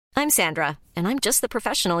I'm Sandra, and I'm just the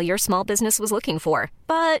professional your small business was looking for.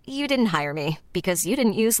 But you didn't hire me because you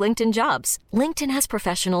didn't use LinkedIn Jobs. LinkedIn has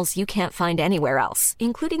professionals you can't find anywhere else,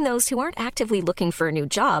 including those who aren't actively looking for a new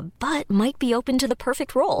job, but might be open to the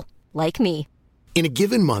perfect role, like me. In a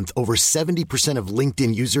given month, over 70% of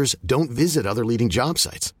LinkedIn users don't visit other leading job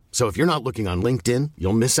sites. So if you're not looking on LinkedIn,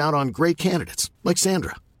 you'll miss out on great candidates like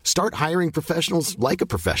Sandra. Start hiring professionals like a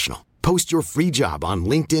professional. Post your free job on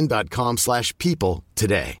linkedin.com/people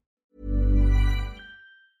today.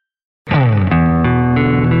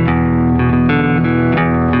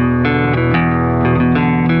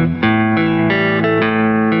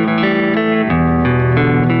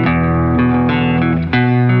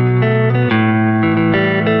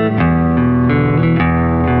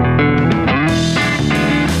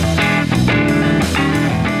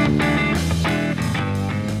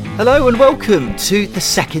 Hello and welcome to the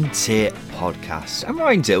Second Tier Podcast. I'm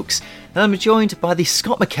Ryan Dilks and I'm joined by the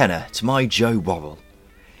Scott McKenna to my Joe Worrell.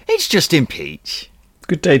 It's Justin Peach.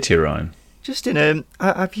 Good day to you, Ryan. Justin,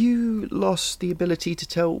 have you lost the ability to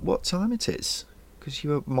tell what time it is? Because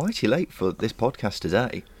you were mighty late for this podcast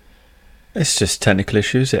today. It's just technical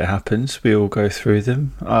issues, it happens. We all go through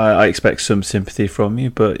them. I expect some sympathy from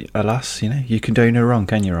you, but alas, you can do no wrong,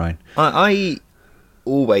 can you, Ryan? I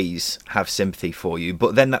always have sympathy for you,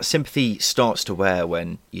 but then that sympathy starts to wear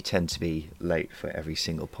when you tend to be late for every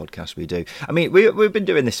single podcast we do. I mean, we've been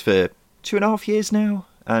doing this for 2.5 years now,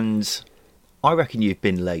 and I reckon you've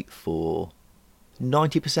been late for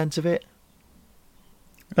 90% of it.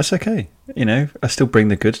 That's okay. I still bring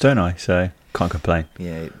the goods, don't I? So can't complain.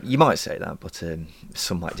 Yeah, you might say that, but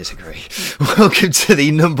some might disagree. Welcome to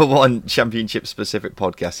the #1 championship-specific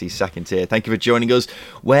podcast, the Second Tier. Thank you for joining us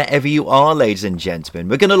wherever you are, ladies and gentlemen.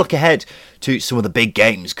 We're going to look ahead to some of the big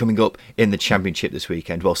games coming up in the championship this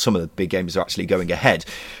weekend. Well, some of the big games are actually going ahead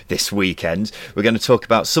this weekend. We're going to talk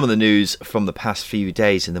about some of the news from the past few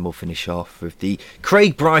days, and then we'll finish off with the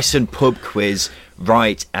Craig Bryson pub quiz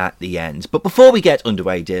right at the end. But before we get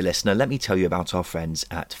underway, dear listener, let me tell you about our friends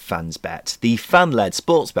at FansBet, the fan-led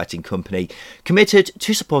sports betting company committed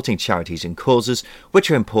to supporting charities and causes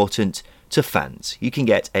which are important to fans. You can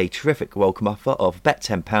get a terrific welcome offer of bet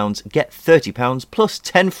 £10, get £30 plus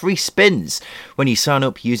 10 free spins when you sign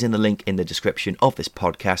up using the link in the description of this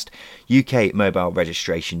podcast. UK mobile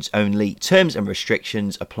registrations only. Terms and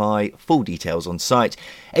restrictions apply. Full details on site.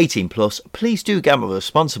 18 plus. Please do gamble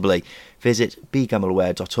responsibly. Visit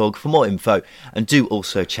begambleaware.org for more info, and do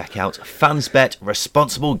also check out FansBet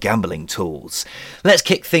responsible gambling tools. Let's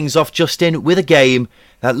kick things off, Justin, with a game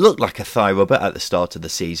that looked like a thigh rubber at the start of the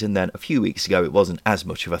season. Then a few weeks ago it wasn't as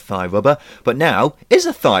much of a thigh rubber, but now is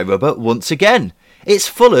a thigh rubber once again. It's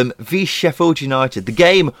Fulham v Sheffield United, the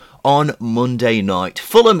game on Monday night.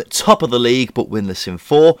 Fulham top of the league but winless in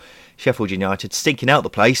 4. Sheffield United stinking out the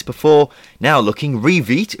place before now looking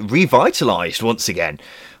revitalised once again.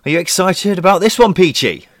 Are you excited about this one,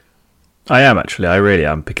 Peachy? I am, actually. I really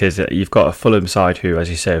am, because you've got a Fulham side who, as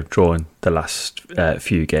you say, have drawn the last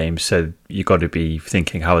few games, so you've got to be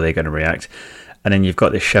thinking, how are they going to react? And then you've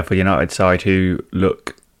got this Sheffield United side who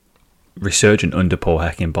look resurgent under Paul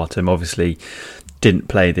Heckingbottom. Obviously didn't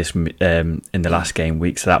play this in the last game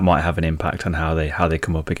week, so that might have an impact on how they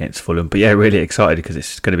come up against Fulham. But yeah, really excited because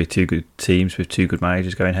it's going to be two good teams with two good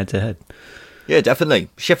managers going head to head. Yeah, definitely.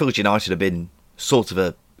 Sheffield United have been sort of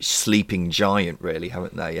a sleeping giant, really,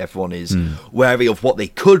 haven't they? Everyone is wary of what they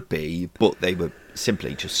could be, but they were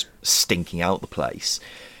simply just stinking out the place.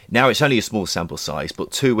 Now it's only a small sample size,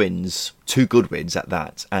 but 2 wins, 2 good wins at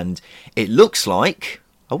that, and it looks like,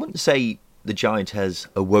 I wouldn't say the giant has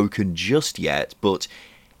awoken just yet, but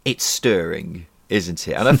it's stirring, isn't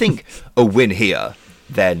it? And I think a win here,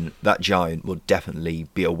 then that giant would definitely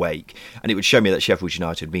be awake, and it would show me that Sheffield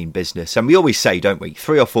United mean business. And we always say, don't we,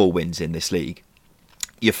 3 or 4 wins in this league,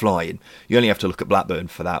 you're flying. You only have to look at Blackburn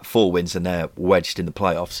for that. 4 wins and they're wedged in the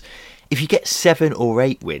playoffs. If you get 7 or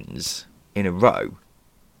 8 wins in a row,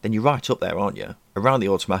 then you're right up there, aren't you? Around the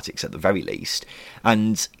automatics at the very least.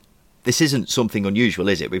 And this isn't something unusual,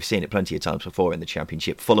 is it? We've seen it plenty of times before in the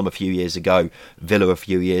Championship. Fulham a few years ago, Villa a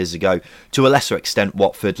few years ago, to a lesser extent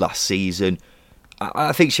Watford last season.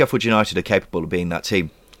 I think Sheffield United are capable of being that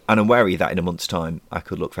team. And I'm wary that in a month's time I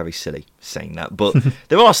could look very silly saying that. But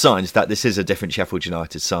there are signs that this is a different Sheffield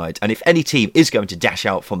United side. And if any team is going to dash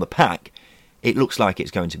out from the pack, it looks like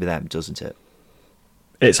it's going to be them, doesn't it?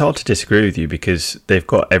 It's hard to disagree with you because they've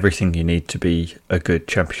got everything you need to be a good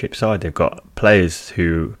Championship side. They've got players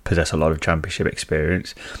who possess a lot of Championship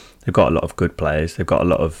experience. They've got a lot of good players. They've got a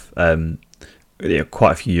lot of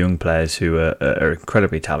quite a few young players who are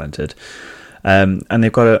incredibly talented. And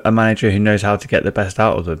they've got a manager who knows how to get the best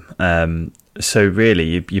out of them. So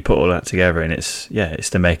really, you put all that together, and it's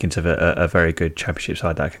the makings of a very good Championship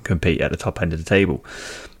side that can compete at the top end of the table.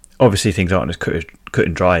 Obviously, things aren't as cut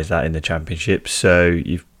and dry as that in the Championship, so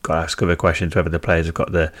you've got to ask other questions whether the players have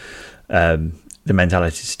got the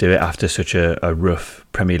mentality to do it after such a rough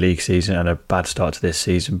Premier League season and a bad start to this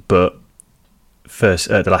season. But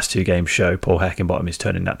the last two games show Paul Heckingbottom is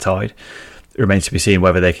turning that tide. It remains to be seen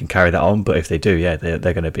whether they can carry that on, but if they do, they're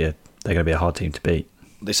going to be a hard team to beat.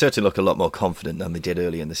 They certainly look a lot more confident than they did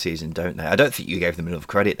early in the season, don't they? I don't think you gave them enough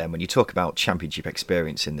credit then when you talk about Championship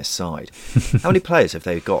experience in this side. How many players have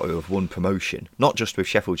they got who have won promotion? Not just with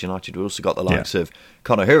Sheffield United, we've also got the likes of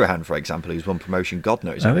Conor Hourihane, for example, who's won promotion God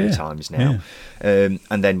knows how many times now. Yeah.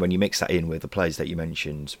 And then when you mix that in with the players that you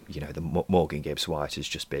mentioned, the Morgan Gibbs-White has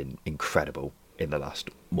just been incredible in the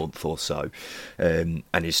last month or so. And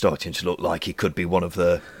he's starting to look like he could be one of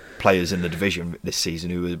the players in the division this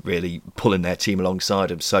season who are really pulling their team alongside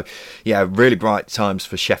them. So, really bright times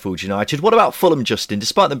for Sheffield United. What about Fulham, Justin?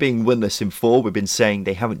 Despite them being winless in 4, we've been saying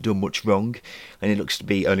they haven't done much wrong, and it looks to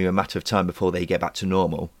be only a matter of time before they get back to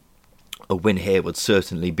normal. A win here would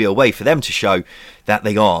certainly be a way for them to show that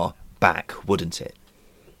they are back, wouldn't it?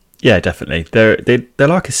 Yeah, definitely. They're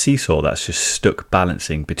like a seesaw that's just stuck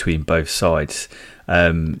balancing between both sides.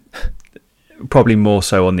 Probably more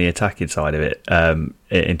so on the attacking side of it,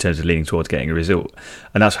 in terms of leaning towards getting a result,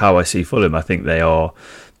 and that's how I see Fulham. I think they are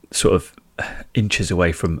sort of inches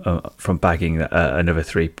away from bagging another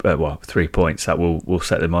 3 points that will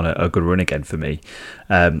set them on a good run again for me.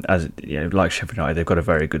 As like Sheffield United, they've got a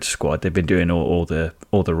very good squad. They've been doing all the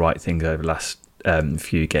right things over the last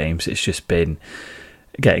few games. It's just been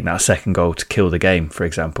getting that second goal to kill the game, for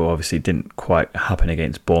example. Obviously it didn't quite happen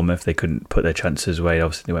against Bournemouth. They couldn't put their chances away.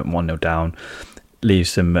 Obviously they went 1-0 down,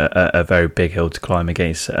 leaves them a very big hill to climb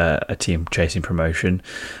against a team chasing promotion.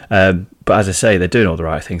 But as I say, they're doing all the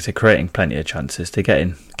right things. They're creating plenty of chances. They're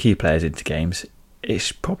getting key players into games.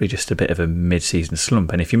 It's probably just a bit of a mid-season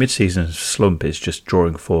slump, and if your mid-season slump is just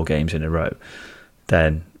drawing 4 games in a row,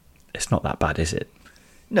 then it's not that bad, is it?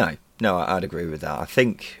 No, I'd agree with that. I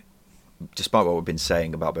think despite what we've been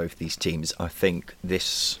saying about both these teams, I think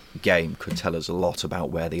this game could tell us a lot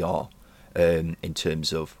about where they are in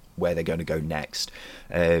terms of where they're going to go next.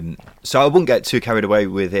 So I wouldn't get too carried away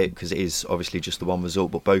with it because it is obviously just the one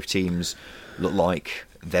result, but both teams look like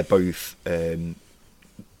they're both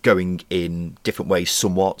going in different ways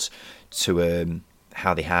somewhat to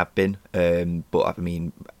how they have been. But I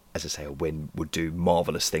mean, as I say, a win would do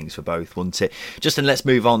marvellous things for both, wouldn't it? Justin, let's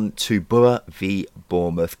move on to Borough v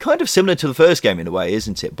Bournemouth. Kind of similar to the first game in a way,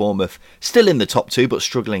 isn't it? Bournemouth still in the top 2, but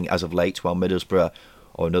struggling as of late, while Middlesbrough,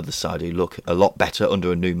 or another side, who look a lot better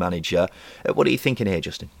under a new manager. What are you thinking here,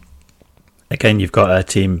 Justin? Again, you've got a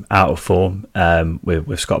team out of form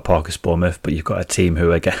with Scott Parker's Bournemouth, but you've got a team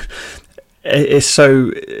who, again, it's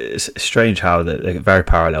strange how they're very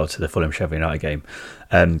parallel to the Fulham Sheffield United game,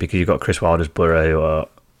 because you've got Chris Wilder's Borough who are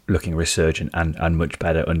looking resurgent and much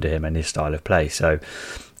better under him and his style of play. So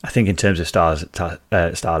I think in terms of style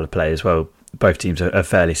of play as well, both teams are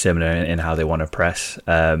fairly similar in how they want to press.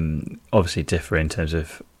 Obviously differ in terms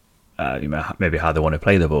of maybe how they want to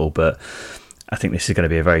play the ball, but I think this is going to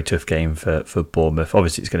be a very tough game for Bournemouth.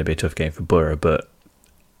 Obviously it's going to be a tough game for Borough, but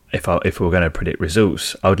if we're going to predict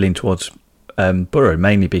results, I would lean towards Borough,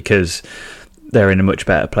 mainly because they're in a much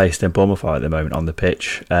better place than Bournemouth are at the moment on the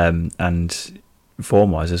pitch, and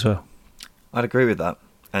form-wise as well. I'd agree with that,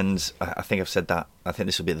 and I think I've said that. I think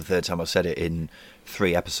this will be the third time I've said it in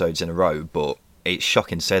 3 episodes in a row, but it's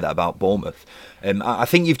shocking to say that about Bournemouth. I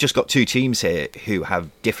think you've just got 2 teams here who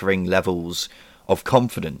have differing levels of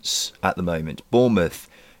confidence at the moment. Bournemouth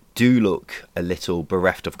do look a little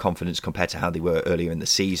bereft of confidence compared to how they were earlier in the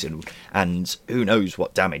season, and who knows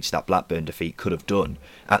what damage that Blackburn defeat could have done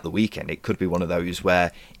at the weekend. It could be one of those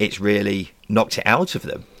where it's really knocked it out of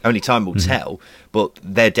them. Only time will tell, but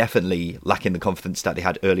they're definitely lacking the confidence that they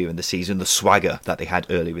had earlier in the season, the swagger that they had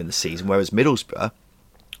earlier in the season, whereas Middlesbrough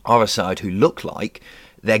are a side who look like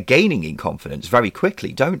they're gaining in confidence very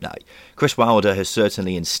quickly, don't they? Chris Wilder has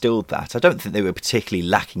certainly instilled that. I don't think they were particularly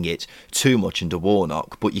lacking it too much under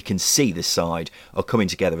Warnock, but you can see this side are coming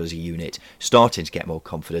together as a unit, starting to get more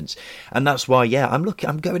confidence. And that's why,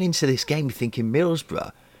 I'm going into this game thinking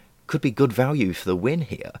Middlesbrough could be good value for the win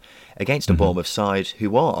here against a Bournemouth side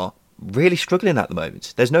who are really struggling at the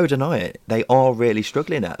moment. There's no denying it. They are really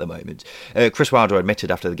struggling at the moment. Chris Wilder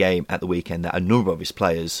admitted after the game at the weekend that a number of his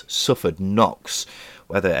players suffered knocks.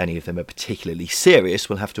 Whether any of them are particularly serious,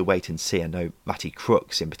 we'll have to wait and see. I know Matty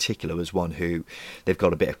Crooks in particular was one who they've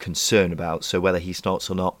got a bit of concern about, so whether he starts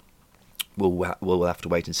or not, we'll have to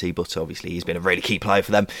wait and see. But obviously he's been a really key player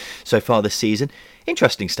for them so far this season.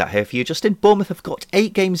 Interesting stat here for you, Justin. Bournemouth have got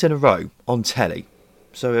 8 games in a row on telly.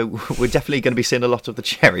 So we're definitely going to be seeing a lot of the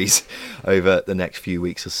Cherries over the next few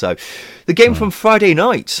weeks or so. The game from Friday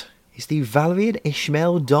night is the Valérien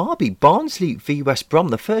Ismaël derby. Barnsley v West Brom.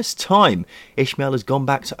 The first time Ismaël has gone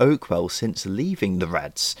back to Oakwell since leaving the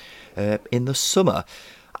Reds in the summer.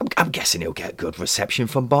 I'm guessing he'll get good reception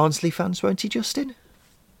from Barnsley fans, won't he, Justin?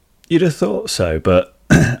 You'd have thought so, but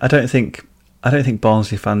I don't think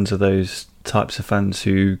Barnsley fans are those types of fans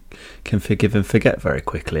who can forgive and forget very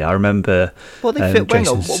quickly. I remember. What are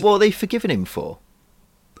they forgiving him for?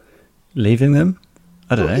 Leaving them?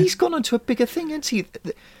 I don't know. He's gone on to a bigger thing, hasn't he?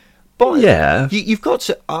 But yeah, you've got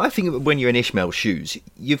to. I think when you're in Ismaël's shoes,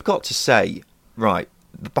 you've got to say, right,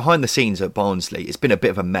 behind the scenes at Barnsley, it's been a bit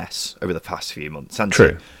of a mess over the past few months, hasn't True.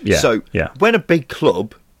 it? Yeah. So yeah. When a big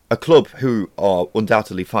club, a club who are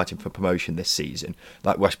undoubtedly fighting for promotion this season,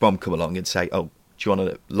 like West Brom, come along and say, "Oh, do you want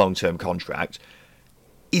a long-term contract?"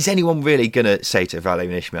 Is anyone really going to say to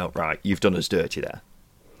Valérien Ismaël, "Right, you've done us dirty there"?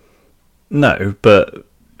 No, but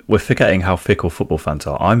we're forgetting how fickle football fans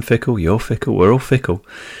are. I'm fickle, you're fickle, we're all fickle.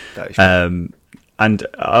 That is true. And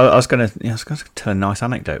I was going to tell a nice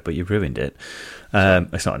anecdote, but you ruined it.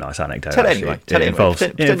 It's not a nice anecdote. Tell it actually.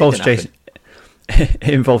 anyway. It involves Jason. It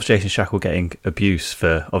involves Jason Shackle getting abuse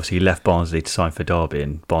for, obviously he left Barnsley to sign for Derby,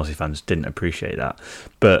 and Barnsley fans didn't appreciate that.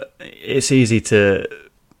 But it's easy to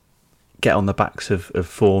get on the backs of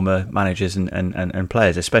former managers and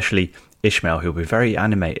players, especially Ismaël, who will be very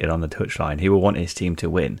animated on the touchline. He will want his team to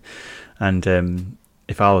win. And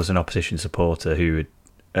if I was an opposition supporter who would,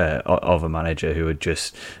 of a manager who had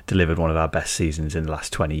just delivered one of our best seasons in the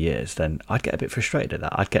last 20 years, then I'd get a bit frustrated at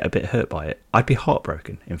that. I'd get a bit hurt by it. I'd be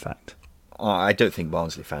heartbroken, in fact. I don't think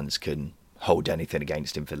Barnsley fans can hold anything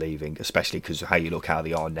against him for leaving, especially because of how you look how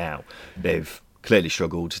they are now. They've clearly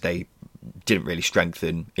struggled. They didn't really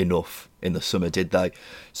strengthen enough in the summer, did they?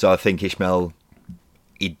 So I think Ismaël,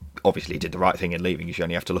 he obviously did the right thing in leaving. You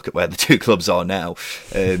only have to look at where the two clubs are now.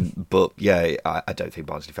 But yeah, I don't think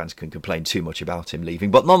Barnsley fans can complain too much about him leaving.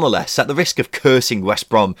 But nonetheless, at the risk of cursing West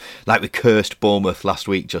Brom like we cursed Bournemouth last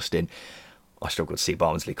week, Justin, I struggle to see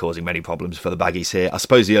Barnsley causing many problems for the Baggies here. I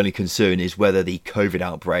suppose the only concern is whether the COVID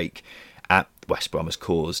outbreak at West Brom has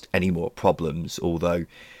caused any more problems, although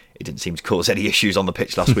it didn't seem to cause any issues on the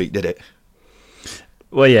pitch last week, did it?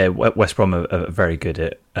 Well, yeah, West Brom are very good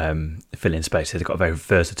at filling spaces. They've got a very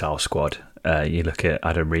versatile squad. You look at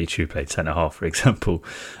Adam Reach, who played centre-half, for example.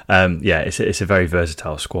 It's a very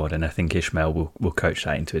versatile squad, and I think Ismaël will coach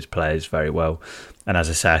that into his players very well. And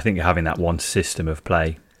as I say, I think having that one system of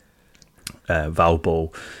play, Val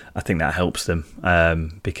ball, I think that helps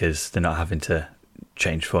them because they're not having to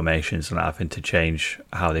change formations, they're not having to change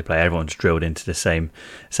how they play. Everyone's drilled into the same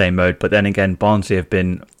mode. But then again, Barnsley have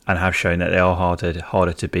been and have shown that they are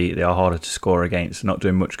harder to beat, they are harder to score against. They're not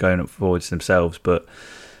doing much going up forwards themselves, but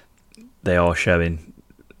they are showing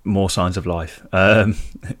more signs of life.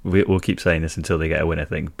 We'll keep saying this until they get a win, I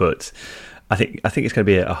think. But I think it's going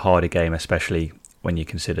to be a harder game, especially when you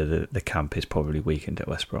consider the camp is probably weakened at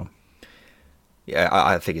West Brom. Yeah,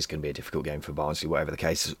 I think it's going to be a difficult game for Barnsley, whatever the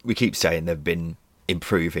case. We keep saying they've been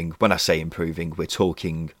improving. When I say improving, we're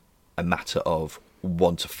talking a matter of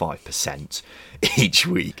 1 to 5% each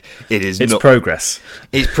week. It's progress.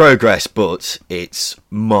 It's progress, but it's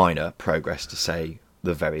minor progress to say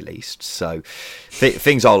the very least. So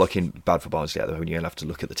things are looking bad for Barnsley at the moment. You'll have to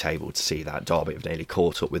look at the table to see that Derby have nearly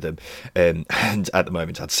caught up with them. And at the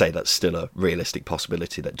moment, I'd say that's still a realistic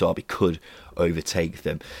possibility that Derby could overtake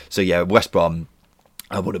them. So yeah, West Brom,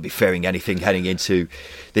 I wouldn't be fearing anything heading into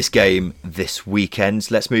this game this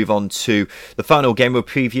weekend. Let's move on to the final game we'll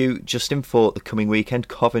preview, Justin, for the coming weekend,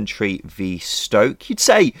 Coventry v Stoke. You'd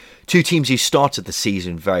say two teams who started the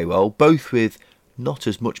season very well, both with not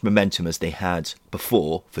as much momentum as they had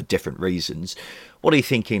before for different reasons. What are you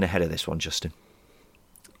thinking ahead of this one, Justin?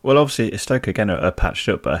 Well, obviously, Stoke again are patched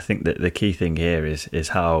up, but I think that the key thing here is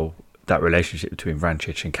how that relationship between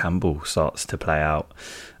Vrancic and Campbell starts to play out.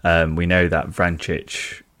 We know that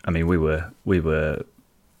Vrancic, I mean, we were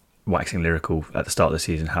waxing lyrical at the start of the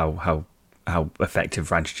season how effective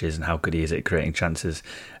Vrancic is and how good he is at creating chances,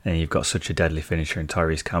 and you've got such a deadly finisher in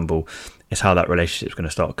Tyrese Campbell. It's how that relationship's going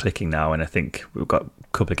to start clicking now, and I think we've got a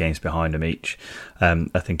couple of games behind them each.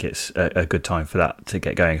 I think it's a good time for that to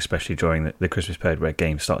get going, especially during the Christmas period where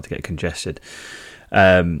games start to get congested.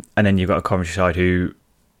 And then you've got a Coventry side who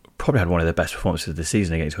probably had one of the best performances of the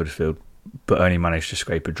season against Huddersfield, but only managed to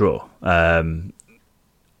scrape a draw. And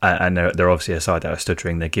they're obviously a side that are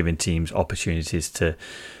stuttering. They're giving teams opportunities to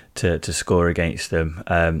score against them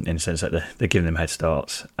in the sense that they're giving them head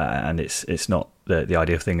starts, and it's not the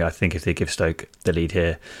ideal thing. I think if they give Stoke the lead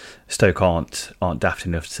here, Stoke aren't daft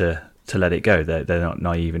enough to let it go. They're not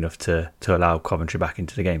naive enough to allow Coventry back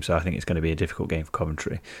into the game. So I think it's going to be a difficult game for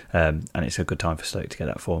Coventry, and it's a good time for Stoke to get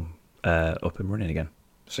that form up and running again.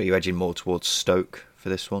 So you're edging more towards Stoke for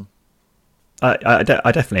this one? I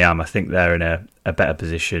definitely am. I think they're in a better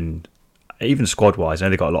position, even squad-wise. I know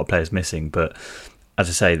they've got a lot of players missing, but as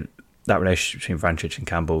I say, that relationship between Vrancic and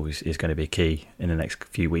Campbell is going to be key in the next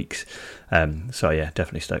few weeks. So yeah,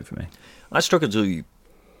 definitely Stoke for me. I struggle to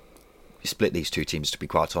split these two teams, to be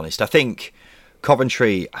quite honest. I think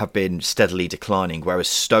Coventry have been steadily declining, whereas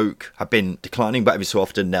Stoke have been declining, but every so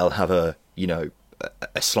often they'll have a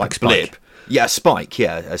slight blip. Yeah, a spike,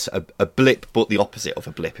 yeah. A blip, but the opposite of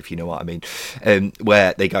a blip, if you know what I mean.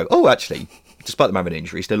 Where they go, oh, actually, despite them having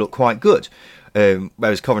injuries, they look quite good.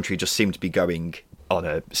 Whereas Coventry just seem to be going on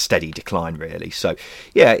a steady decline, really. So,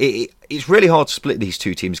 yeah, it's really hard to split these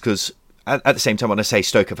two teams because at the same time, when I say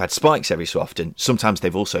Stoke have had spikes every so often, sometimes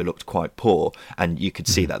they've also looked quite poor, and you could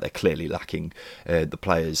see that they're clearly lacking the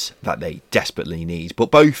players that they desperately need.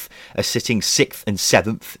 But both are sitting 6th and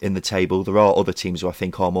 7th in the table. There are other teams who I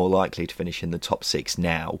think are more likely to finish in the top 6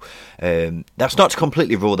 now. That's not to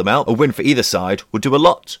completely rule them out. A win for either side would do a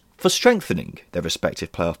lot for strengthening their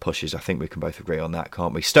respective playoff pushes. I think we can both agree on that,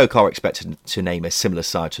 can't we? Stoke are expected to name a similar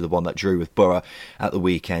side to the one that drew with Borough at the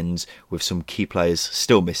weekend, with some key players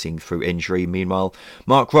still missing through injury. Meanwhile,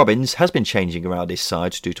 Mark Robins has been changing around his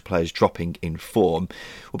side due to players dropping in form.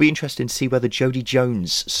 Will be interesting to see whether Jody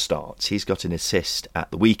Jones starts. He's got an assist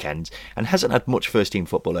at the weekend and hasn't had much first-team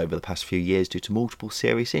football over the past few years due to multiple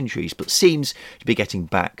serious injuries, but seems to be getting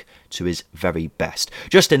back to his very best.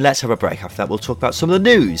 Justin, let's have a break. After that, we'll talk about some of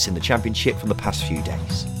the news in the Championship from the past few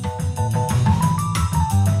days.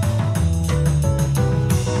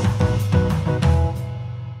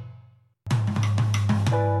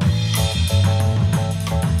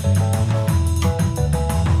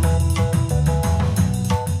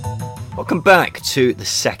 Welcome back to the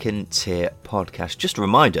Second Tier Podcast. Just a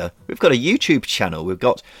reminder, we've got a YouTube channel. We've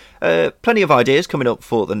got plenty of ideas coming up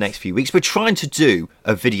for the next few weeks. We're trying to do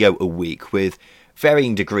a video a week with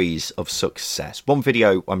varying degrees of success. One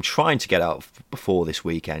video I'm trying to get out before this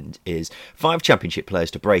weekend is 5 Championship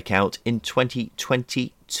players to break out in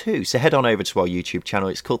 2022. So head on over to our YouTube channel.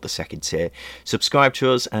 It's called The Second Tier. Subscribe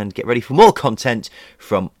to us and get ready for more content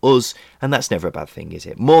from us. And that's never a bad thing, is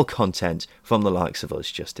it? More content from the likes of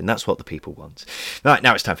us, Justin. That's what the people want. Right,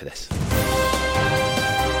 now it's time for this.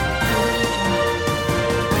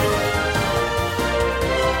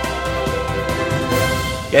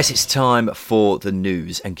 Yes, it's time for the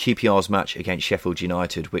news, and QPR's match against Sheffield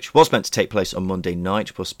United, which was meant to take place on Monday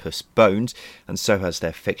night, was postponed, and so has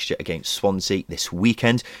their fixture against Swansea this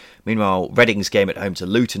weekend. Meanwhile, Reading's game at home to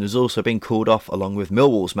Luton has also been called off, along with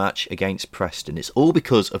Millwall's match against Preston. It's all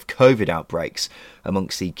because of COVID outbreaks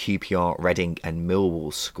amongst the QPR, Reading and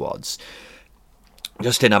Millwall squads.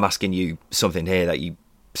 Justin, I'm asking you something here that you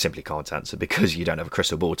simply can't answer because you don't have a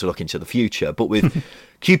crystal ball to look into the future. But with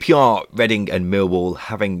QPR, Reading and Millwall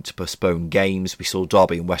having to postpone games, we saw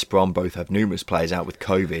Derby and West Brom both have numerous players out with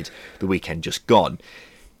COVID the weekend just gone.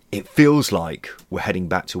 It feels like we're heading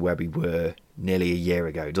back to where we were nearly a year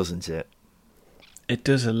ago, doesn't it? It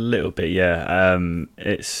does a little bit, yeah.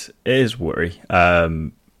 It is worry.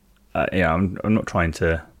 I'm not trying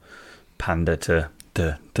to pander to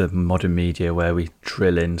the modern media where we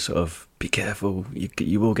drill in sort of be careful,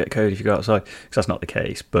 you will get COVID if you go outside, because that's not the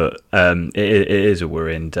case. But it is a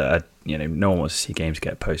worry, and no one wants to see games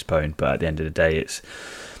get postponed. But at the end of the day, it's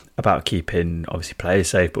about keeping obviously players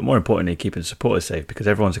safe, but more importantly, keeping supporters safe, because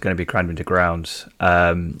everyone's going to be crammed into grounds,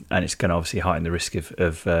 and it's going to obviously heighten the risk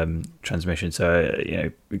of transmission. So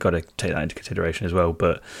we've got to take that into consideration as well.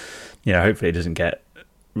 But hopefully it doesn't get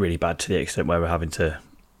really bad to the extent where we're having to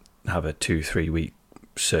have a 2-3 week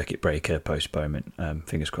circuit breaker postponement.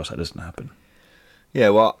 Fingers crossed that doesn't happen. Yeah,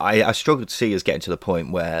 well, I struggle to see us getting to the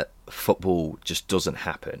point where football just doesn't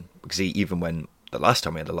happen, because even when the last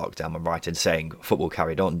time we had a lockdown, I'm right in saying football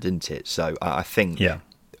carried on, didn't it? So I think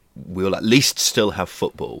we'll at least still have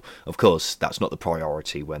football. Of course, that's not the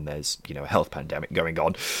priority when there's a health pandemic going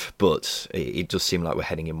on, but it does seem like we're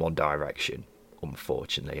heading in one direction,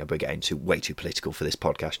 unfortunately. We're getting way too political for this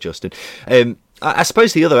podcast, Justin. I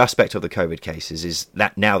suppose the other aspect of the COVID cases is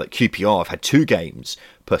that now that QPR have had 2 games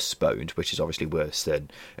postponed, which is obviously worse than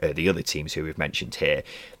the other teams who we've mentioned here,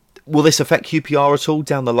 will this affect QPR at all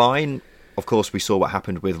down the line? Of course, we saw what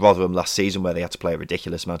happened with Rotherham last season, where they had to play a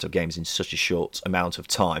ridiculous amount of games in such a short amount of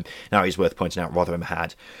time. Now, it's worth pointing out Rotherham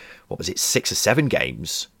had, 6 or 7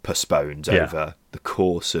 games postponed over the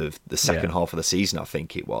course of the second half of the season, I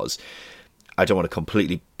think it was. I don't want to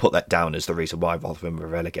completely put that down as the reason why Rotherham were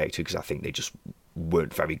relegated, because I think they just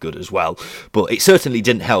weren't very good as well. But it certainly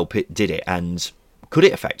didn't help, did it? And could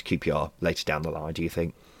it affect QPR later down the line, do you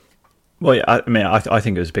think? Well, yeah, I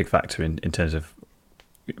think it was a big factor in terms of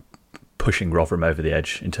pushing Rotherham over the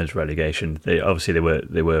edge in terms of relegation. Obviously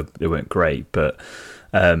they weren't great, but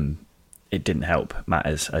it didn't help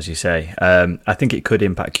matters, as you say. I think it could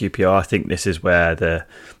impact QPR. I think this is where the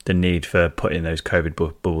need for putting those COVID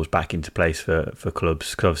bubbles back into place for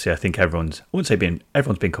clubs. Because obviously, I think everyone's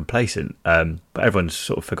been complacent, but everyone's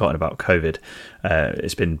sort of forgotten about COVID.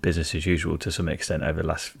 It's been business as usual to some extent over the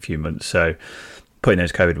last few months. So putting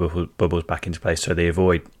those COVID bubbles back into place so they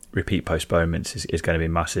avoid repeat postponements is going to be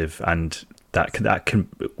massive, and that can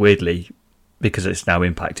weirdly, because it's now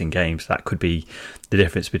impacting games, that could be the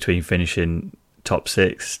difference between finishing top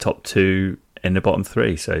 6, top 2 in the bottom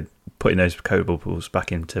 3. So putting those COVID bubbles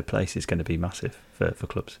back into place is going to be massive for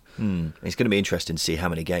clubs. It's going to be interesting to see how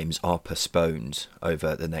many games are postponed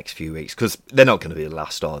over the next few weeks, because they're not going to be the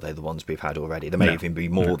last, are they? The ones we've had already. There may even be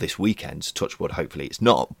more this weekend. Touch wood, hopefully it's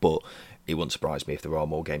not, but it wouldn't surprise me if there are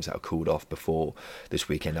more games that are called off before this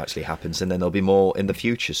weekend actually happens, and then there'll be more in the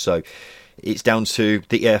future. So it's down to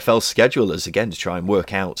the EFL schedulers again to try and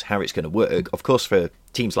work out how it's going to work. Of course, for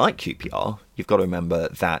teams like QPR, you've got to remember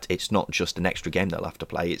that it's not just an extra game they'll have to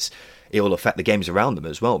play. It will affect the games around them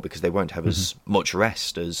as well, because they won't have as much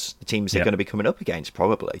rest as the teams they're going to be coming up against,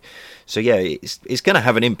 probably. So yeah, it's going to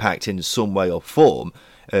have an impact in some way or form.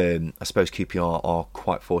 I suppose QPR are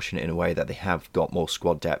quite fortunate in a way that they have got more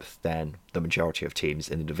squad depth than the majority of teams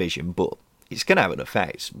in the division, but it's going to have an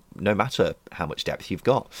effect no matter how much depth you've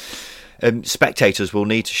got. Spectators will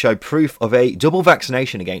need to show proof of a double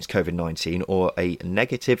vaccination against COVID-19 or a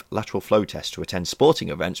negative lateral flow test to attend sporting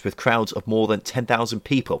events with crowds of more than 10,000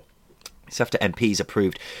 people. It's after MPs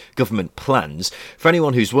approved government plans. For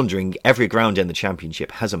anyone who's wondering, every ground in the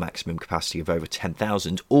Championship has a maximum capacity of over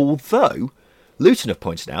 10,000, although Luton have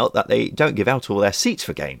pointed out that they don't give out all their seats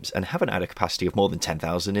for games and haven't had a capacity of more than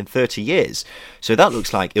 10,000 in 30 years. So that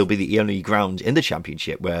looks like it'll be the only ground in the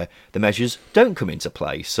Championship where the measures don't come into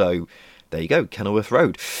play. So there you go, Kenilworth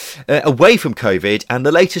Road. Away from COVID, and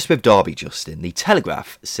the latest with Derby, Justin, the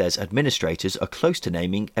Telegraph says administrators are close to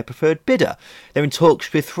naming a preferred bidder. They're in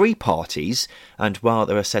talks with 3 parties, and while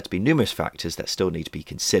there are said to be numerous factors that still need to be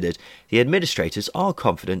considered, the administrators are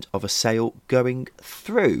confident of a sale going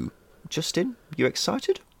through. Justin, you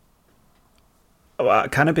excited? Well,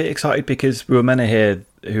 kind of a bit excited because we were meant to hear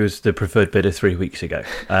who was the preferred bidder 3 weeks ago.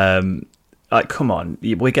 Come on,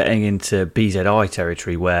 we're getting into BZI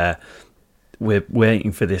territory where we're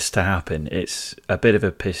waiting for this to happen. It's a bit of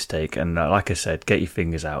a piss take, and like I said, get your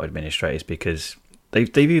fingers out, administrators, because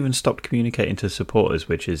they've even stopped communicating to supporters,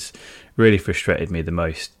 which has really frustrated me the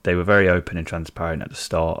most. They were very open and transparent at the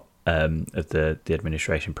start of the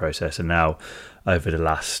administration process, and now over the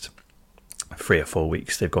last 3 or 4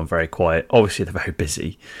 weeks they've gone very quiet. Obviously they're very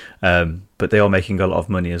busy, but they are making a lot of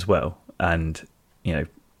money as well, and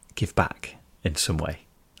give back in some way.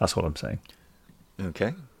 That's what I'm saying.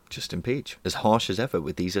 Okay, Justin Peach, as harsh as ever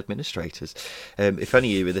with these administrators. If only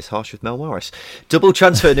you were this harsh with Mel Morris. Double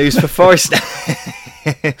transfer news for Forest.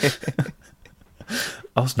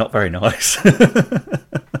 I was not very nice.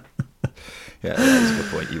 Yeah, that's a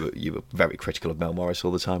good point. You were very critical of Mel Morris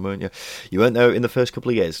all the time, weren't you? You weren't, though, in the first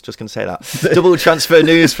couple of years. Just going to say that. Double transfer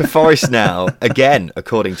news for Forest now. Again,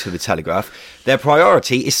 according to the Telegraph, their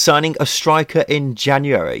priority is signing a striker in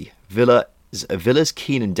January. Villa's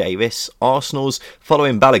Keenan Davis. Arsenal's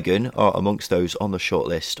following Balogun are amongst those on the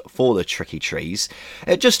shortlist for the Tricky Trees.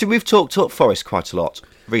 Justin, we've talked up Forest quite a lot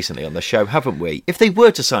recently on the show, haven't we? If they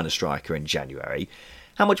were to sign a striker in January,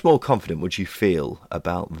 how much more confident would you feel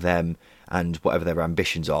about them and whatever their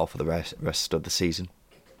ambitions are for the rest of the season?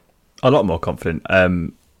 A lot more confident.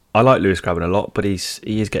 I like Lewis Grabban a lot, but he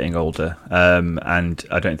is getting older, and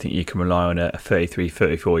I don't think you can rely on a 33,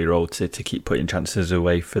 34-year-old to keep putting chances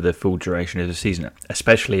away for the full duration of the season,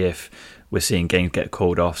 especially if we're seeing games get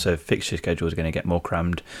called off, so fixture schedule is going to get more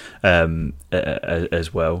crammed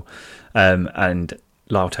as well. And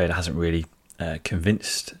Lyle Taylor hasn't really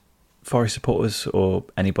convinced Forest supporters or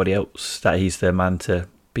anybody else that he's the man to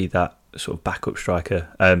be that sort of backup striker.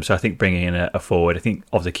 So I think bringing in a forward, I think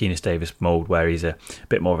of the Keenan Davis mould, where he's a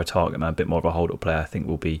bit more of a target man, a bit more of a hold-up player, I think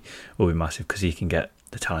will be massive, because he can get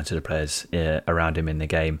the talented players around him in the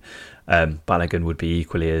game. Balogun would be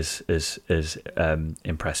equally as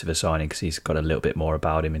impressive a signing, because he's got a little bit more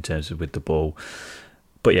about him in terms of with the ball.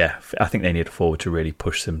 But yeah, I think they need a forward to really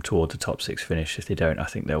push them toward the top 6 finish. If they don't, I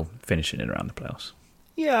think they'll finish in and around the playoffs.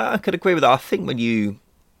 Yeah, I could agree with that. I think when you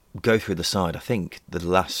go through the side, I think the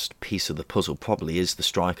last piece of the puzzle probably is the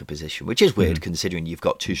striker position, which is weird considering you've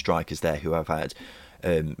got two strikers there who have had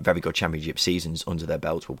very good championship seasons under their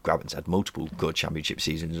belt. Well, Graven's had multiple good championship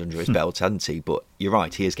seasons under his belt, hasn't he? But you're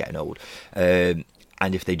right, he is getting old.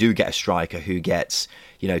 And if they do get a striker who gets,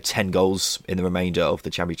 10 goals in the remainder of the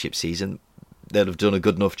championship season, they'll have done a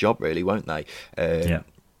good enough job, really, won't they?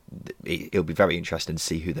 It'll be very interesting to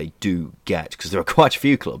see who they do get, because there are quite a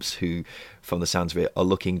few clubs who, from the sounds of it, are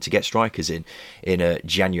looking to get strikers in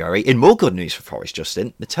January. In more good news for Forest,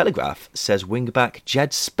 Justin, the Telegraph says wing-back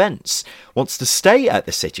Jed Spence wants to stay at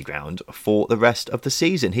the City Ground for the rest of the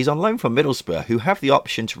season. He's on loan from Middlesbrough, who have the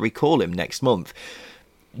option to recall him next month.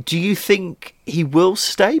 Do you think he will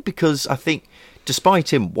stay? Because I think,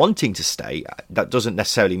 despite him wanting to stay, that doesn't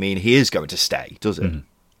necessarily mean he is going to stay, does it?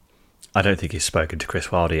 I don't think he's spoken to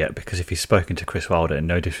Chris Wilder yet, because if he's spoken to Chris Wilder, and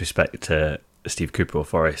no disrespect to Steve Cooper or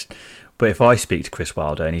Forest, but if I speak to Chris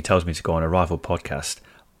Wilder and he tells me to go on a rival podcast,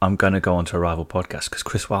 I'm going to go on to a rival podcast, because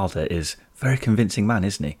Chris Wilder is a very convincing man,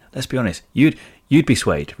 isn't he? Let's be honest. You'd be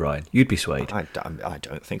swayed, Ryan. You'd be swayed. I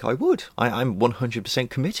don't think I would. I'm 100%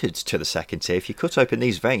 committed to the second tier. If you cut open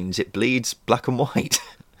these veins, it bleeds black and white.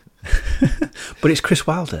 But it's Chris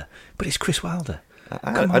Wilder.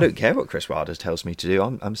 I don't care what Chris Wilder tells me to do.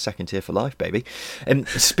 I'm second tier for life, baby. And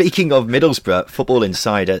speaking of Middlesbrough, Football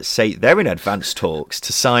Insider say they're in advanced talks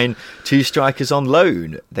to sign two strikers on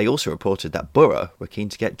loan. They also reported that Borough were keen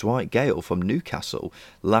to get Dwight Gale from Newcastle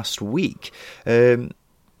last week.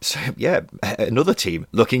 So, yeah, another team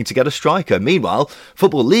looking to get a striker. Meanwhile,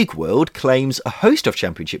 Football League World claims a host of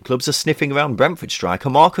championship clubs are sniffing around Brentford striker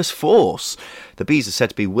Marcus Forss. The Bees are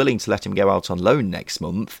said to be willing to let him go out on loan next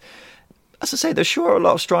month. As I say, there sure are a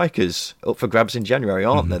lot of strikers up for grabs in January,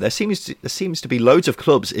 aren't there? There seems to be loads of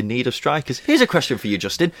clubs in need of strikers. Here's a question for you,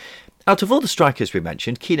 Justin. Out of all the strikers we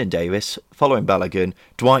mentioned, Keenan Davis, following Balogun,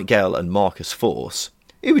 Dwight Gale and Marcus Forss,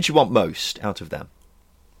 who would you want most out of them?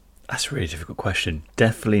 That's a really difficult question.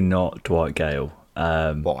 Definitely not Dwight Gale.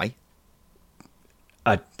 Why?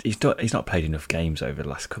 He's not played enough games over the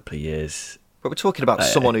last couple of years. But we're talking about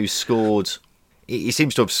someone who's scored... He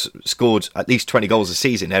seems to have scored at least 20 goals a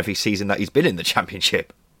season every season that he's been in the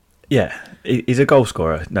Championship. Yeah, he's a goal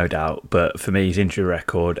scorer, no doubt. But for me, his injury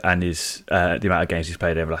record and the amount of games he's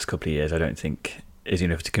played over the last couple of years, I don't think is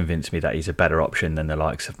enough to convince me that he's a better option than the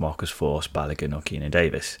likes of Marcus Forss, Balogun or Keenan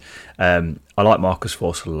Davis. I like Marcus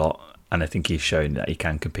Forss a lot, and I think he's shown that he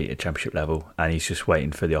can compete at Championship level, and he's just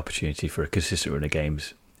waiting for the opportunity for a consistent run of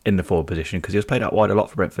games in the forward position, because he was played out wide a lot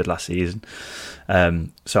for Brentford last season.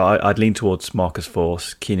 So I'd lean towards Marcus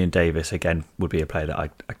Forss. Keenan Davis, again, would be a player that I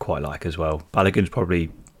quite like as well. Balogun's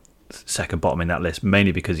probably second bottom in that list,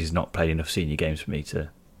 mainly because he's not played enough senior games for me to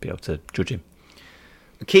be able to judge him.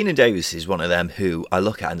 Keenan Davis is one of them who I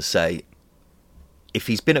look at and say, if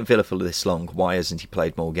he's been at Villa for this long, why hasn't he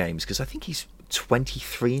played more games? Because I think he's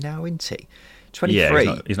 23 now, isn't he? 23.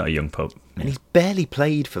 Yeah, he's not a young pup. And he's barely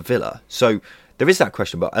played for Villa. So there is that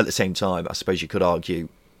question, but at the same time, I suppose you could argue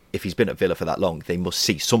if he's been at Villa for that long, they must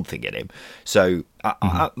see something in him. So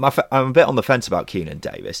I'm a bit on the fence about Keenan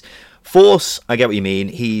Davis. Forss, I get what you mean.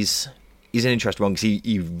 He's an interesting one, because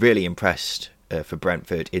he really impressed for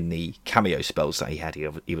Brentford in the cameo spells that he had.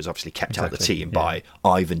 He was obviously kept out of the team by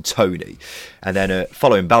Ivan Toney. And then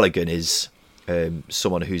following Balogun is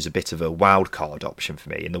someone who's a bit of a wild card option for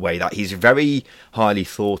me, in the way that he's very highly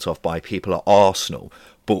thought of by people at Arsenal,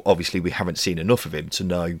 but obviously we haven't seen enough of him to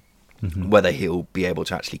know whether he'll be able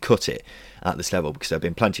to actually cut it at this level, because there have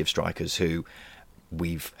been plenty of strikers who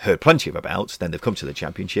we've heard plenty of about, then they've come to the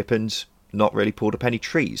Championship and not really pulled up any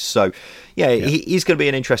trees. So yeah. He's going to be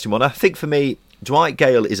an interesting one. I think for me, Dwight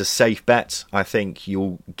Gale is a safe bet. I think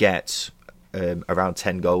you'll get around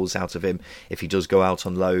 10 goals out of him if he does go out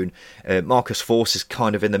on loan. Marcus Forss is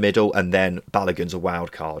kind of in the middle, and then Balogun's a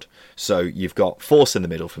wild card. So you've got Forss in the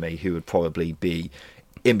middle for me, who would probably be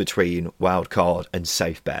in between wild card and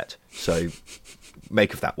safe bet. So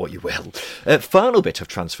make of that what you will. Final bit of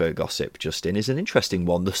transfer gossip, Justin, is an interesting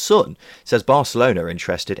one. The Sun says Barcelona are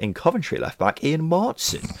interested in Coventry left-back Ian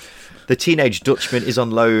Martin. The teenage Dutchman is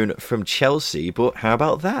on loan from Chelsea, but how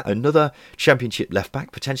about that? Another Championship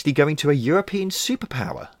left-back potentially going to a European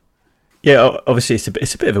superpower. Yeah, obviously it's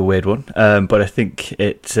a bit of a weird one, but I think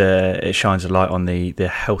it shines a light on the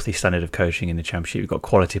healthy standard of coaching in the Championship. You've got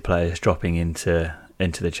quality players dropping into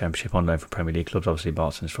the Championship on loan from Premier League clubs. Obviously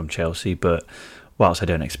Martin's from Chelsea, but whilst I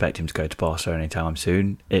don't expect him to go to Barca anytime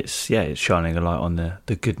soon, it's shining a light on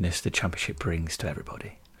the goodness the Championship brings to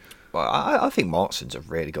everybody. Well, I think Martin's a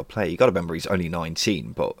really good player. You've got to remember he's only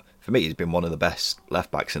 19, but for me, he's been one of the best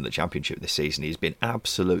left-backs in the Championship this season. He's been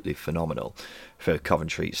absolutely phenomenal for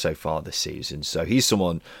Coventry so far this season. So he's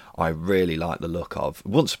someone I really like the look of. It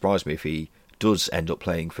wouldn't surprise me if he does end up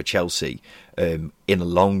playing for Chelsea in the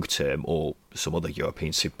long term, or some other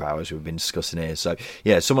European superpowers we've been discussing here. So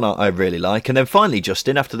yeah, someone I really like. And then finally,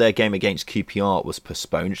 Justin, after their game against QPR was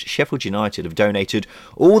postponed, Sheffield United have donated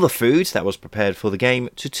all the food that was prepared for the game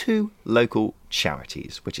to 2 local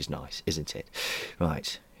charities, which is nice, isn't it?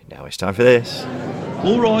 Right, now it's time for this.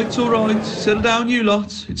 All right, settle down you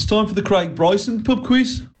lot. It's time for the Craig Bryson pub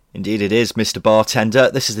quiz. Indeed it is, Mr.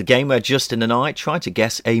 Bartender. This is the game where Justin and I try to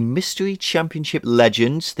guess a mystery Championship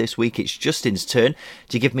legend. This week it's Justin's turn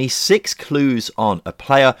to give me 6 clues on a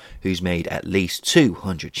player who's made at least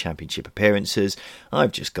 200 Championship appearances.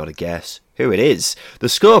 I've just got to guess who it is. The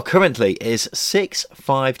score currently is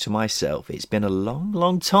 6-5 to myself. It's been a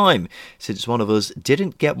long time since one of us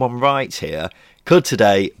didn't get one right here. Could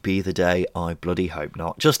today be the day? I bloody hope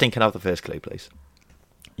not. Justin, can I have the first clue, please?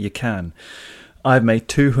 You can. I've made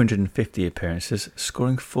 250 appearances,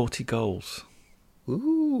 scoring 40 goals.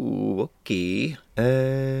 Ooh, okay.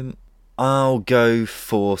 I'll go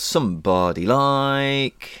for somebody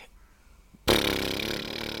like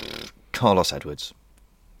Carlos Edwards.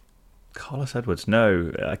 Carlos Edwards?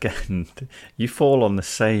 No, again, you fall on the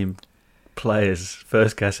same player's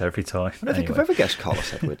first guess every time. I don't think I've ever guessed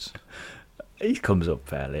Carlos Edwards. He comes up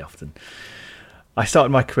fairly often. I started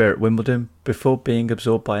my career at Wimbledon before being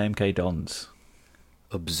absorbed by MK Dons.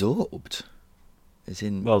 Absorbed? As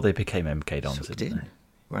in... Well, they became MK Dons, didn't they?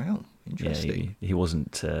 Wow, interesting. Yeah, he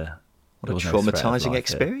wasn't... what a traumatising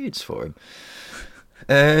experience for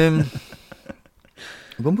him.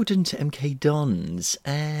 Wimbledon to MK Dons.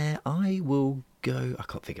 I will go... I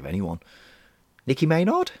can't think of anyone. Nicky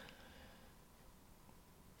Maynard?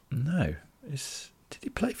 No. Did he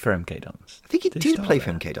play for MK Dons? I think he did play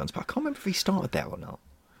for MK Dons, but I can't remember if he started there or not.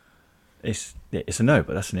 It's a no,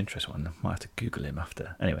 but that's an interesting one. I might have to Google him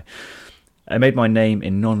after. Anyway, I made my name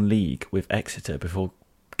in non-league with Exeter before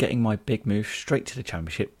getting my big move straight to the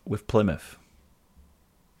Championship with Plymouth.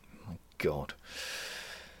 Oh, God.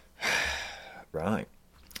 Right.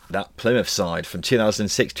 That Plymouth side from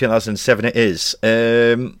 2006-2007 it is.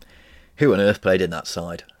 Who on earth played in that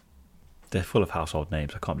side? They're full of household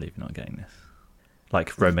names. I can't believe you're not getting this.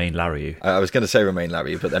 Like Romain Larrieux. I was going to say Romain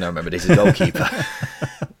Larrieux, but then I remembered he's a goalkeeper.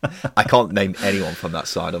 I can't name anyone from that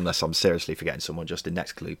side unless I'm seriously forgetting someone. Justin,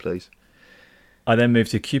 next clue, please. I then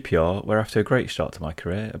moved to QPR, where after a great start to my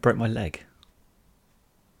career, I broke my leg.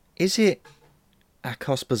 Is it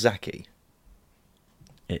Akos Bazaki?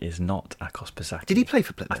 It is not Akos Bazaki. Did he play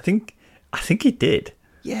for Plymouth? I think he did.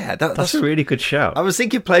 Yeah, that's a really good shout. I was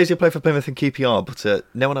thinking players who play for Plymouth and QPR, but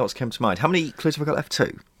no one else came to mind. How many clues have I got left?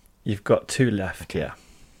 2? You've got 2 left, okay. Yeah.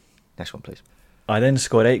 Next one, please. I then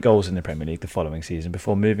scored 8 goals in the Premier League the following season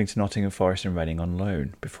before moving to Nottingham Forest and Reading on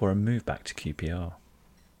loan before a move back to QPR.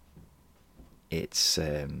 It's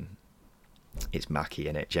Mackie,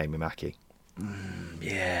 innit? Jamie Mackie.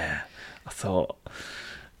 Yeah. I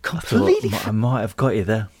I might have got you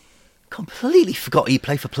there. Completely forgot he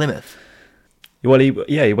played for Plymouth. Well,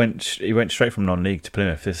 he went straight from non-league to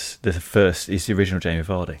Plymouth. He's the original Jamie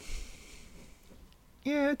Vardy.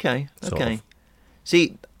 Yeah, okay. Sort of.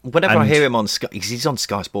 See, whenever I hear him on Sky, because he's on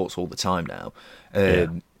Sky Sports all the time now,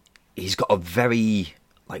 he's got a very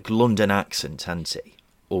London accent, hasn't he?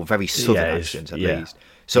 Or very southern accent at least.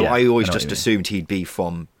 So I always just assumed he'd be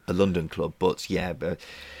from a London club, but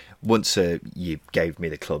once you gave me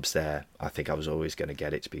the clubs there, I think I was always going to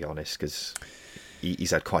get it, to be honest, because he's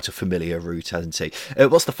had quite a familiar route, hasn't he?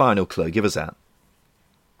 What's the final clue? Give us that.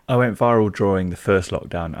 I went viral during the first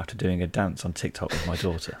lockdown after doing a dance on TikTok with my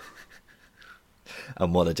daughter.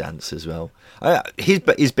 And what a dance as well.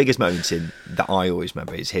 His biggest moment that I always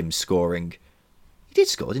remember is him scoring. He did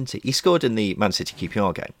score, didn't he? He scored in the Man City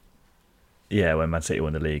QPR game. Yeah, when Man City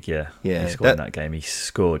won the league, yeah. He scored in that game. He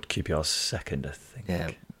scored QPR's second, I think. Yeah,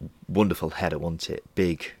 wonderful header, wasn't it?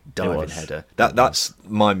 Big diving header. That's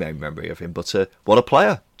my main memory of him. But what a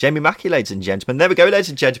player. Jamie Mackie, ladies and gentlemen. There we go, ladies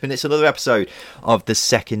and gentlemen. It's another episode of The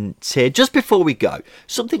Second Tier. Just before we go,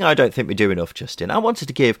 something I don't think we do enough, Justin. I wanted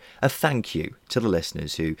to give a thank you to the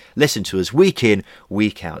listeners who listen to us week in,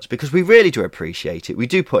 week out, because we really do appreciate it. We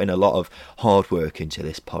do put in a lot of hard work into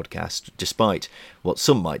this podcast, despite what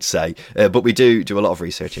some might say. But we do a lot of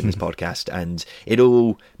research in this podcast, and it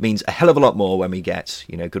all means a hell of a lot more when we get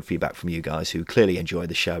good feedback from you guys who clearly enjoy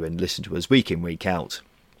the show and listen to us week in, week out.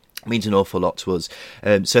 It means an awful lot to us.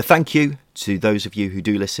 So thank you to those of you who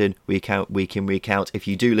do listen week in, week out. If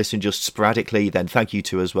you do listen just sporadically, then thank you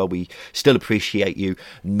to as well. We still appreciate you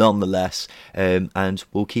nonetheless. And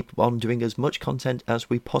we'll keep on doing as much content as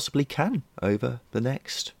we possibly can over the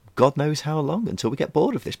next God knows how long, until we get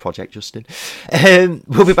bored of this project, Justin.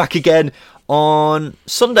 We'll be back again on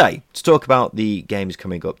Sunday to talk about the games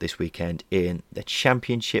coming up this weekend in the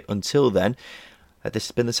Championship. Until then, this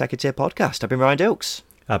has been the Second Tier Podcast. I've been Ryan Dilks.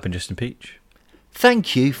 I've been Justin Peach.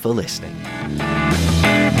 Thank you for listening.